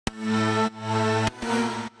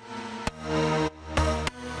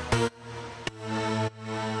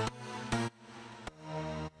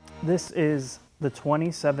This is the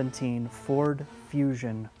 2017 Ford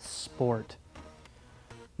Fusion Sport.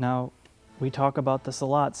 Now, we talk about this a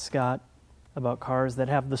lot, Scott, about cars that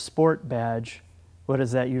have the Sport badge. What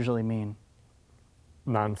does that usually mean?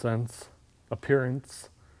 Nonsense. Appearance.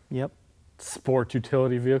 Yep. Sport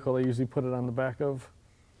utility vehicle they usually put it on the back of.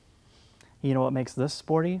 You know what makes this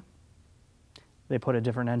sporty? They put a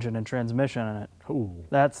different engine and transmission in it. Ooh,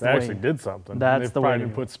 that's the they way, actually did something. That's they the way. probably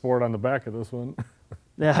didn't put sport on the back of this one.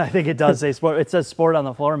 Yeah, I think it does say sport. It says sport on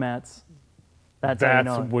the floor mats. That's how you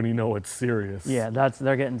know. when you know it's serious. Yeah,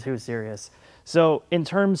 they're getting too serious. So in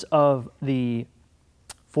terms of the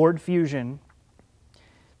Ford Fusion,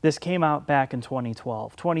 this came out back in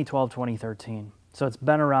 2012, 2013. So it's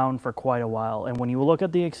been around for quite a while. And when you look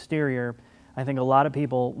at the exterior, I think a lot of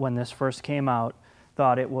people, when this first came out,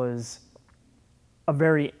 thought it was a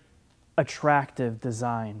very attractive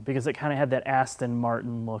design because it kind of had that Aston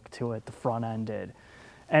Martin look to it, the front end did.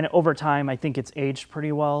 And over time, I think it's aged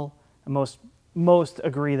pretty well. Most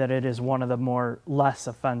agree that it is one of the more less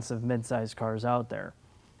offensive midsize cars out there.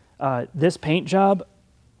 This paint job,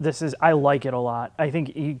 I like it a lot. I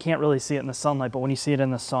think you can't really see it in the sunlight, but when you see it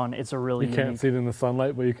in the sun, it's a really You can't see it in the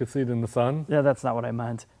sunlight, but you can see it in the sun? Yeah, that's not what I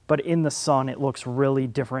meant. But in the sun, it looks really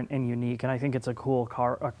different and unique, and I think it's a cool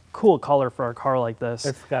color for a car like this.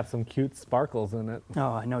 It's got some cute sparkles in it.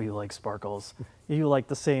 Oh, I know you like sparkles. You like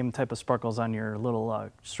the same type of sparkles on your little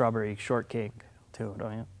strawberry shortcake, too,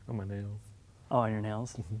 don't you? On my nails. Oh, on your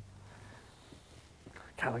nails?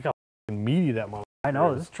 God, look how meaty that motherfucker I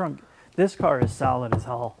know, is. this car is solid as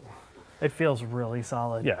hell. It feels really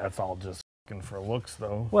solid. Yeah, it's all just for looks,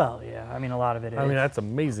 though. Well, yeah, I mean, a lot of it is. I mean, that's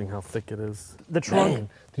amazing how thick it is. The trunk. Man,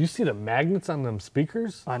 do you see the magnets on them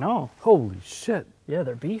speakers? I know. Holy shit. Yeah,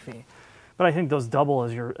 they're beefy. But I think those double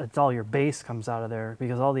as it's all your bass comes out of there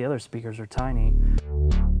because all the other speakers are tiny.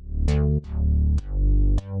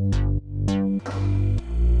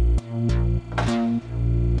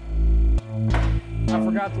 I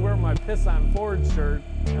forgot to wear my Piss on Ford shirt.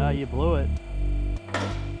 You blew it.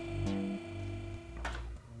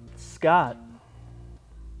 Scott,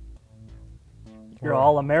 you're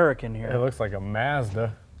all American here. It looks like a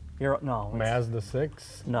Mazda. Mazda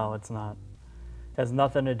 6? No, it's not. It has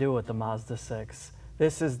nothing to do with the Mazda 6.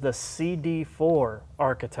 This is the CD4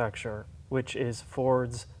 architecture, which is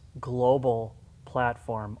Ford's global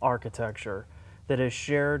platform architecture that is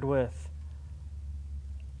shared with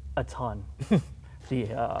a ton.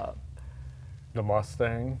 The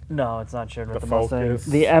Mustang? No, it's not shared with the Focus.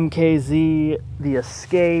 Mustang. The MKZ, the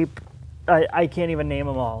Escape, I can't even name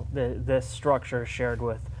them all. This structure is shared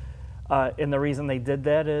with. And the reason they did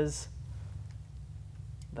that is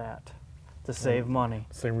to save money.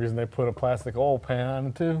 Same reason they put a plastic oil pan on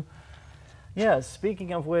it, too. Yeah,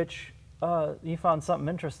 speaking of which, you found something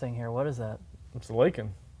interesting here. What is that? It's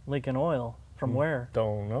leaking. Leaking oil. From where?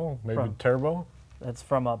 Don't know. Maybe turbo? That's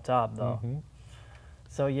from up top, though. Mm-hmm.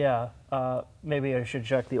 So, yeah, maybe I should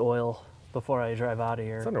check the oil before I drive out of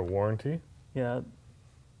here. It's under warranty. Yeah,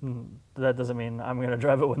 that doesn't mean I'm going to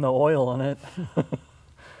drive it with no oil in it.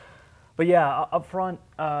 But yeah, up front,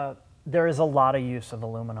 there is a lot of use of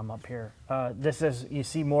aluminum up here. You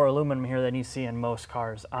see more aluminum here than you see in most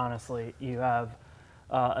cars, honestly. You have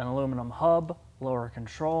an aluminum hub, lower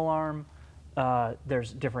control arm.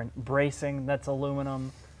 There's different bracing that's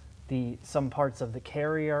aluminum. Some parts of the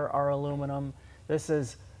carrier are aluminum. This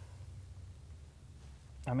is,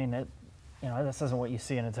 I mean, this isn't what you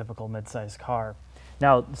see in a typical midsize car.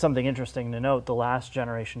 Now, something interesting to note, the last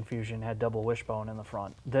generation Fusion had double wishbone in the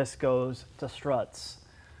front. This goes to struts.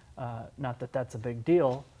 Not that that's a big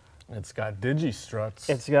deal. It's got digi struts.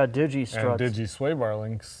 It's got digi struts. And digi sway bar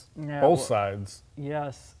links. Yeah, both sides.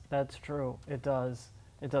 Yes, that's true. It does.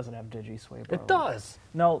 It doesn't have digi sway bar links. It does.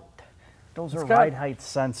 No, those are ride height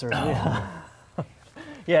sensors. Yeah.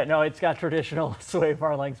 Yeah, no, it's got traditional sway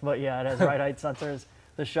bar links, but yeah, it has ride height sensors.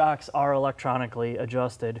 The shocks are electronically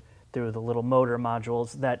adjusted through the little motor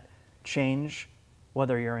modules that change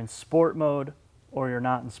whether you're in sport mode or you're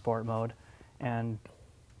not in sport mode. And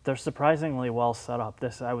they're surprisingly well set up.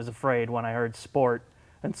 I was afraid when I heard sport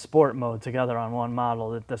and sport mode together on one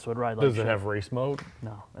model that this would ride like shit. Does it have race mode?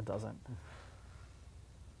 No, it doesn't.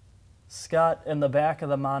 Scott, in the back of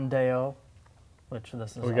the Mondeo, which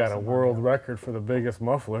this is We got a world record for the biggest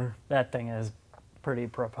muffler. That thing is pretty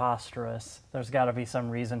preposterous. There's got to be some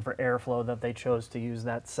reason for airflow that they chose to use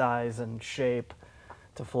that size and shape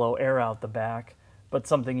to flow air out the back. But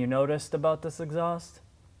something you noticed about this exhaust?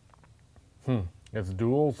 It's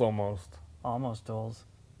duals almost. Almost duals.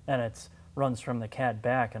 And it runs from the cat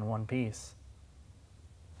back in one piece.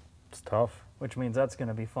 It's tough. Which means that's going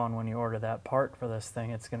to be fun when you order that part for this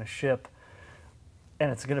thing. It's going to ship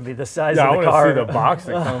and it's going to be the size Yeah, of I the want car. to see the box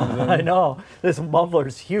that comes in. I know. This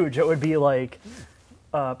muffler's huge. It would be like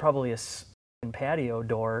probably a patio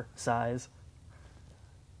door size.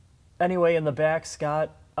 Anyway, in the back, Scott,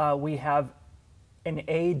 we have an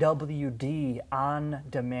AWD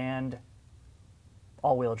on-demand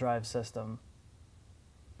all-wheel drive system.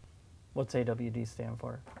 What's AWD stand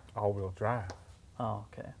for? All-wheel drive. Oh,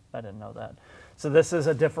 okay. I didn't know that. So this is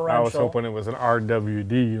a differential. I was hoping it was an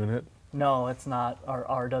RWD unit. No, it's not our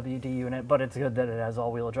RWD unit, but it's good that it has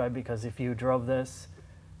all-wheel drive, because if you drove this,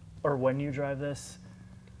 or when you drive this,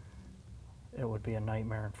 it would be a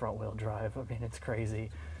nightmare in front-wheel drive. I mean, it's crazy.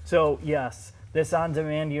 So yes, this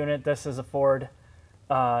on-demand unit, this is a Ford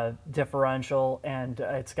differential, and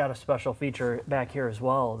it's got a special feature back here as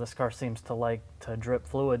well. This car seems to like to drip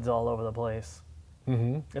fluids all over the place.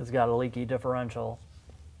 Mm-hmm. It's got a leaky differential.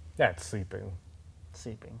 That's seeping.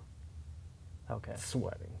 Seeping. Okay.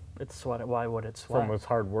 Sweating. It's sweating. Why would it sweat? From its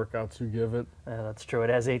hard workouts you give it. Yeah, that's true. It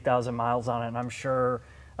has 8,000 miles on it, and I'm sure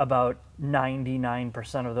about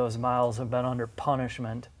 99% of those miles have been under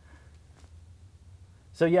punishment.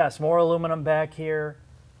 So yes, more aluminum back here.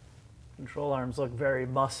 Control arms look very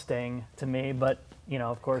Mustang to me, but, you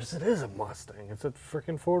know, of course... It is a Mustang. It's a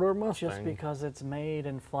freaking four-door Mustang. Just because it's made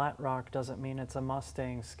in Flat Rock doesn't mean it's a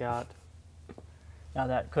Mustang, Scott. Now,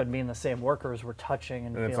 that could mean the same workers were touching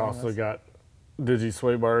and feeling it's also this. got digi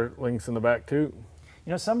sway bar links in the back, too.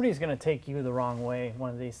 You know, somebody's going to take you the wrong way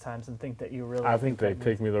one of these times and think that you really... I think they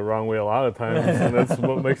take me the wrong way a lot of times, and that's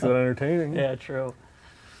what makes it entertaining. Yeah, true.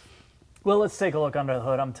 Well, let's take a look under the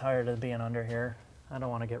hood. I'm tired of being under here. I don't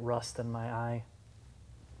want to get rust in my eye.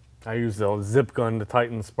 I use the zip gun to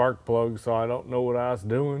tighten spark plug, so I don't know what I was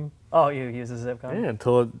doing. Oh, you use a zip gun? Yeah,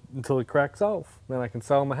 until it cracks off. Then I can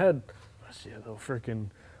sell them ahead. Yeah, though, freaking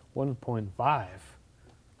 1.5.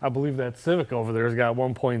 I believe that Civic over there's got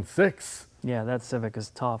 1.6. Yeah, that Civic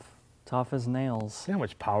is tough. Tough as nails. See how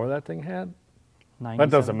much power that thing had? 97.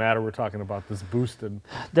 That doesn't matter. We talking about this boosted.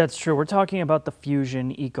 That's true. We're talking about the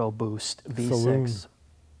Fusion EcoBoost V6. Saloon.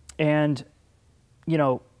 And, you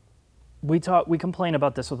know, we complain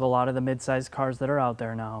about this with a lot of the mid-sized cars that are out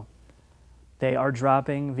there now. They are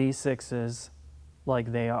dropping V6s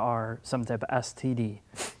like they are some type of STD.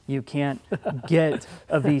 You can't get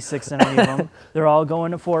a V6 in any of them. They're all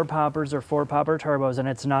going to 4-poppers or 4-popper turbos, and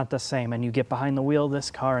it's not the same. And you get behind the wheel of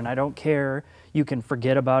this car, and I don't care. You can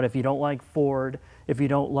forget about it. If you don't like Ford, if you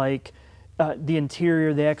don't like the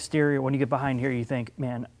interior, the exterior, when you get behind here, you think,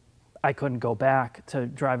 man, I couldn't go back to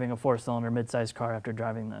driving a 4-cylinder mid-sized car after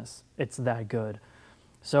driving this. It's that good.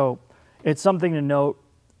 So it's something to note.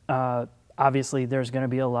 Obviously, there's going to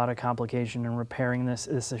be a lot of complication in repairing this.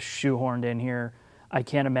 This is shoehorned in here. I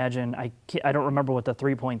can't imagine. I don't remember what the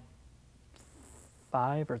 3.5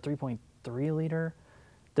 or 3.3 liter,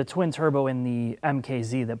 the twin turbo in the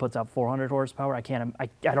MKZ that puts out 400 horsepower. I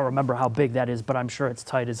don't remember how big that is, but I'm sure it's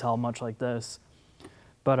tight as hell, much like this.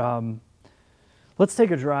 But let's take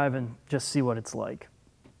a drive and just see what it's like.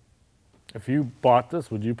 If you bought this,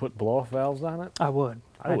 would you put blow-off valves on it? I would.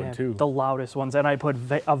 I would too. The loudest ones. And I'd put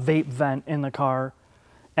a vape vent in the car,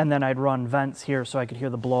 and then I'd run vents here so I could hear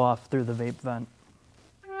the blow-off through the vape vent.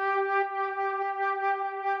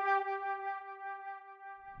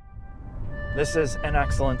 This is an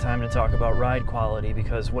excellent time to talk about ride quality,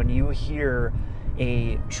 because when you hear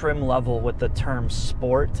a trim level with the term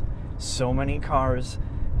sport, so many cars,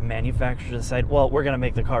 manufacturers decide, well, we're going to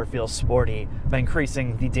make the car feel sporty by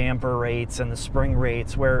increasing the damper rates and the spring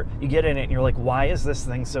rates, where you get in it and you're like, why is this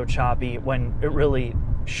thing so choppy when it really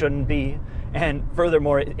shouldn't be? And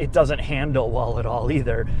furthermore, it doesn't handle well at all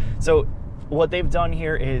either. So what they've done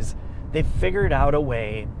here is they've figured out a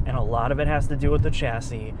way, and a lot of it has to do with the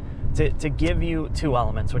chassis, to give you two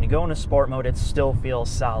elements. When you go into sport mode, it still feels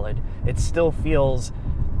solid. It still feels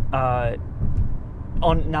not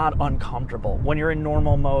uncomfortable. When you're in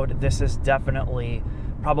normal mode, this is definitely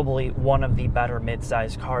probably one of the better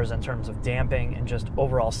mid-sized cars in terms of damping and just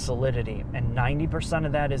overall solidity. And 90%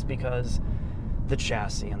 of that is because the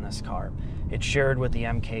chassis in this car. It's shared with the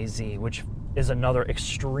MKZ, which is another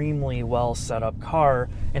extremely well set up car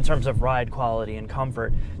in terms of ride quality and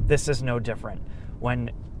comfort. This is no different.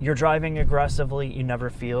 When you're driving aggressively, you never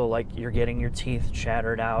feel like you're getting your teeth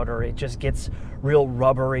shattered out, or it just gets real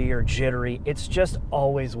rubbery or jittery. It's just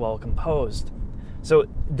always well composed. So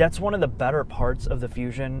that's one of the better parts of the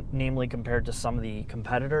Fusion, namely compared to some of the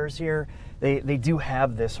competitors here. They do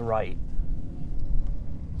have this right.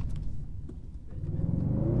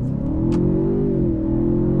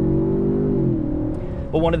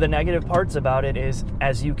 But one of the negative parts about it is,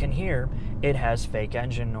 as you can hear, it has fake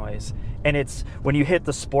engine noise. And it's when you hit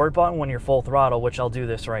the sport button when you're full throttle, which I'll do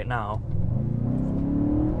this right now.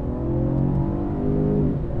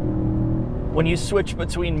 when you switch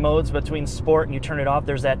between modes, between sport and you turn it off,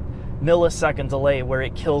 there's that millisecond delay where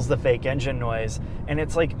it kills the fake engine noise. And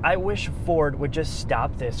it's like, I wish Ford would just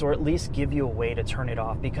stop this, or at least give you a way to turn it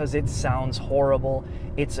off, because it sounds horrible,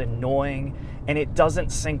 it's annoying, and it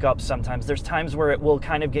doesn't sync up sometimes. There's times where it will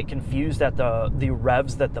kind of get confused at the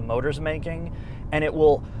revs that the motor's making, and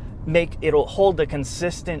it'll hold the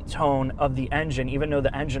consistent tone of the engine, even though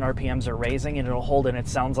the engine RPMs are raising, and it'll hold it, and it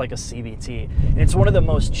sounds like a CVT. And it's one of the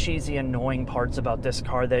most cheesy, annoying parts about this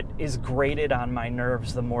car that is grated on my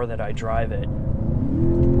nerves the more that I drive it.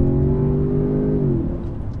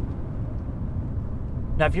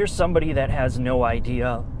 Now, if you're somebody that has no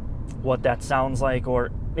idea what that sounds like,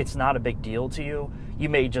 or it's not a big deal to you, you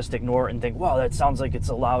may just ignore it and think, wow, that sounds like it's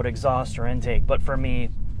a loud exhaust or intake. But for me,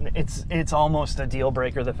 it's almost a deal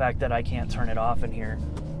breaker, the fact that I can't turn it off in here.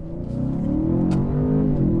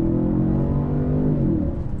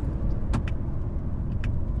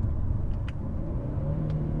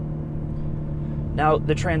 Now,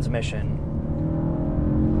 the transmission.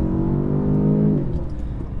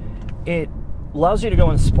 It allows you to go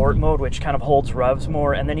in sport mode, which kind of holds revs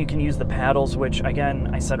more, and then you can use the paddles, which, again,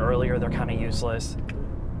 I said earlier, they're kind of useless.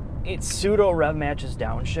 It pseudo rev matches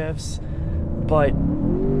downshifts, but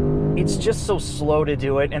it's just so slow to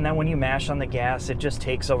do it, and then when you mash on the gas, it just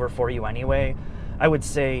takes over for you anyway. I would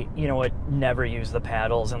say, you know what, never use the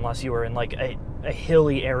paddles unless you were in like a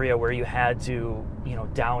hilly area where you had to, you know,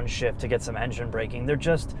 downshift to get some engine braking. They're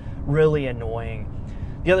just really annoying.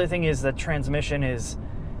 The other thing is that transmission is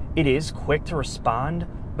quick to respond,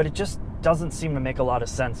 but it just doesn't seem to make a lot of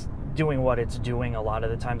sense doing what it's doing a lot of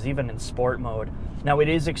the times, even in sport mode. Now, it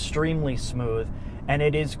is extremely smooth, and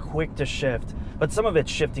it is quick to shift, but some of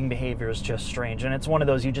its shifting behavior is just strange, and it's one of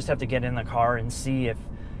those you just have to get in the car and see if,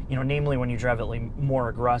 you know, namely when you drive it more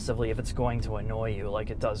aggressively, if it's going to annoy you like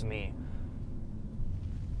it does me.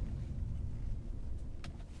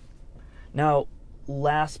 Now,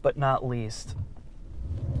 last but not least,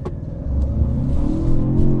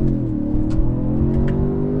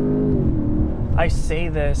 I say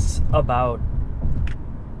this about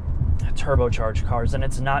turbocharged cars, and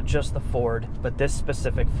it's not just the Ford, but this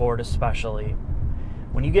specific Ford especially.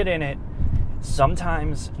 When you get in it,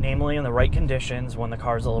 sometimes, namely in the right conditions, when the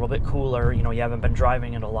car's a little bit cooler, you know, you haven't been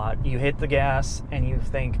driving it a lot, you hit the gas and you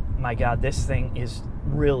think, my God, this thing is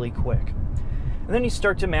really quick. And then you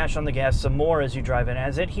start to mash on the gas some more as you drive it.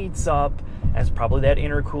 As it heats up, as probably that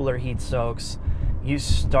intercooler heat soaks, you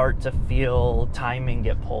start to feel timing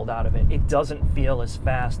get pulled out of it. It doesn't feel as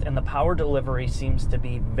fast, and the power delivery seems to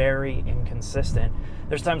be very inconsistent.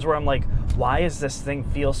 There's times where I'm like, why does this thing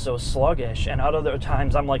feel so sluggish? And other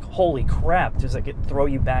times I'm like, holy crap, does it throw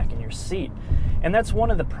you back in your seat? And that's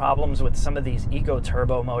one of the problems with some of these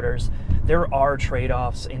eco-turbo motors. There are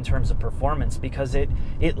trade-offs in terms of performance because it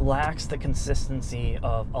lacks the consistency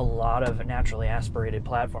of a lot of naturally aspirated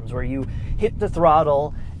platforms where you hit the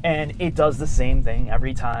throttle and it does the same thing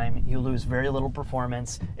every time. You lose very little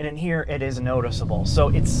performance, and in here it is noticeable. So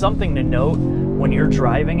it's something to note when you're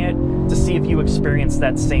driving it to see if you experience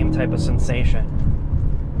that same type of sensation.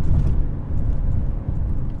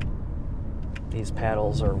 These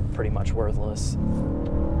paddles are pretty much worthless.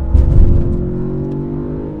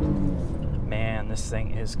 Man, this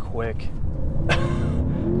thing is quick.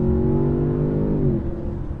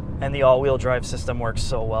 And the all-wheel drive system works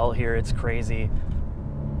so well here, it's crazy.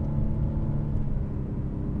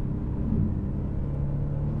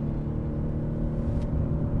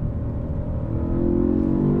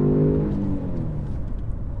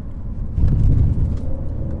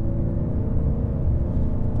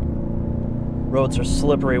 Roads are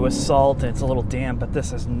slippery with salt, and it's a little damp, but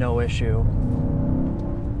this is no issue.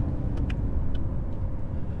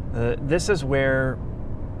 This is where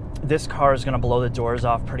this car is going to blow the doors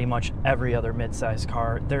off pretty much every other midsize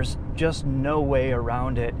car. There's just no way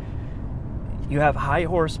around it. You have high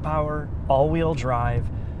horsepower, all-wheel drive.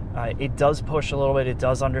 It does push a little bit, it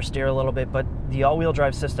does understeer a little bit, but the all-wheel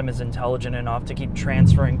drive system is intelligent enough to keep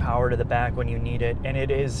transferring power to the back when you need it, and it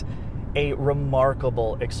is a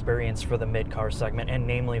remarkable experience for the mid-car segment, and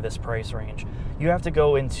namely this price range. You have to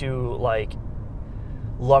go into like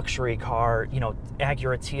luxury car, you know,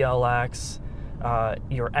 Acura TLX,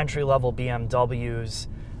 your entry-level BMWs,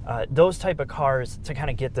 those type of cars to kind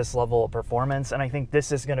of get this level of performance, and I think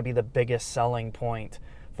this is going to be the biggest selling point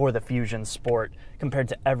for the Fusion Sport compared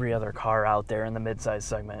to every other car out there in the mid-size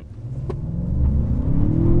segment.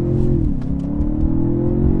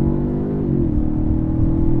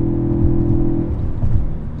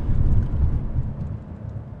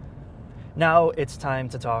 Now it's time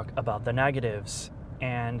to talk about the negatives,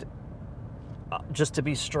 and just to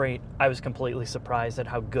be straight, I was completely surprised at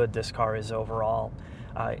how good this car is overall.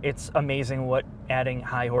 It's amazing what adding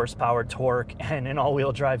high horsepower torque and an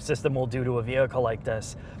all-wheel drive system will do to a vehicle like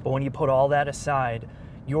this. But when you put all that aside,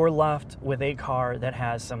 you're left with a car that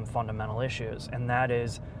has some fundamental issues, and that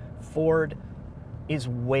is Ford is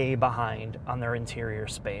way behind on their interior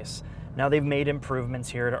space. Now, they've made improvements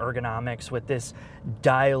here to ergonomics with this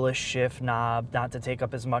dial-less shift knob not to take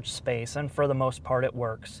up as much space, and for the most part it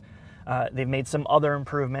works. They've made some other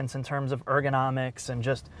improvements in terms of ergonomics and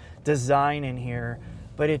just design in here,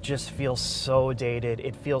 but it just feels so dated.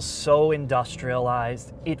 It feels so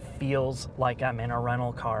industrialized. It feels like I'm in a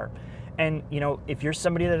rental car. And, you know, if you're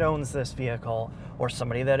somebody that owns this vehicle or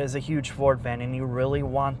somebody that is a huge Ford fan and you really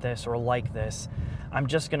want this or like this, I'm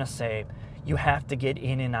just going to say, you have to get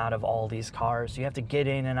in and out of all these cars. You have to get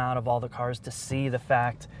in and out of all the cars to see the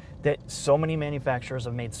fact that so many manufacturers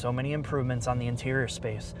have made so many improvements on the interior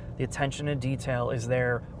space. The attention to detail is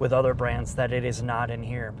there with other brands that it is not in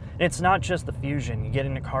here. And it's not just the Fusion. You get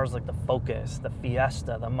into cars like the Focus, the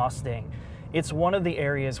Fiesta, the Mustang. It's one of the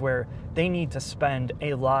areas where they need to spend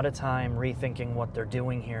a lot of time rethinking what they're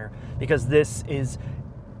doing here, because this is,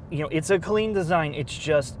 you know, it's a clean design. It's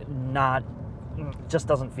just not, just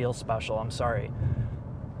doesn't feel special. I'm sorry.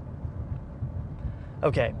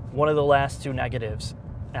 Okay, one of the last two negatives.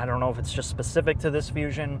 I don't know if it's just specific to this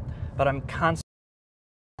Fusion, but I'm constantly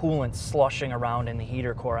coolant slushing around in the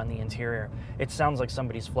heater core on the interior. It sounds like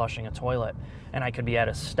somebody's flushing a toilet, and I could be at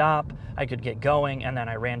a stop, I could get going, and then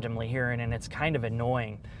I randomly hear it, and it's kind of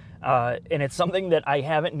annoying. And it's something that I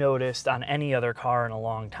haven't noticed on any other car in a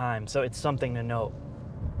long time, so it's something to note.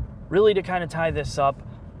 Really, to kind of tie this up,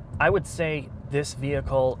 I would say this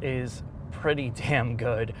vehicle is pretty damn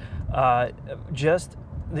good. Just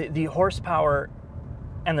the horsepower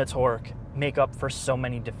and the torque make up for so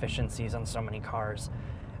many deficiencies on so many cars.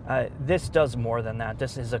 This does more than that.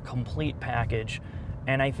 This is a complete package.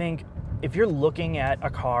 And I think if you're looking at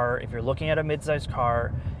a car, if you're looking at a mid-sized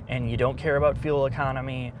car and you don't care about fuel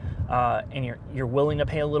economy and you're willing to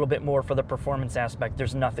pay a little bit more for the performance aspect,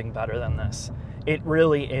 there's nothing better than this. It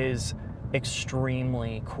really is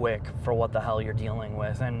extremely quick for what the hell you're dealing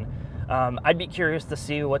with. And I'd be curious to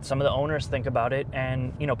see what some of the owners think about it,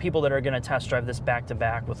 and you know, people that are going to test drive this back to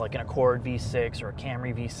back with like an Accord V6 or a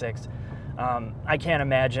Camry V6. I can't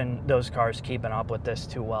imagine those cars keeping up with this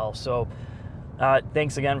too well. So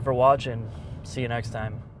thanks again for watching. See you next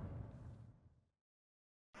time.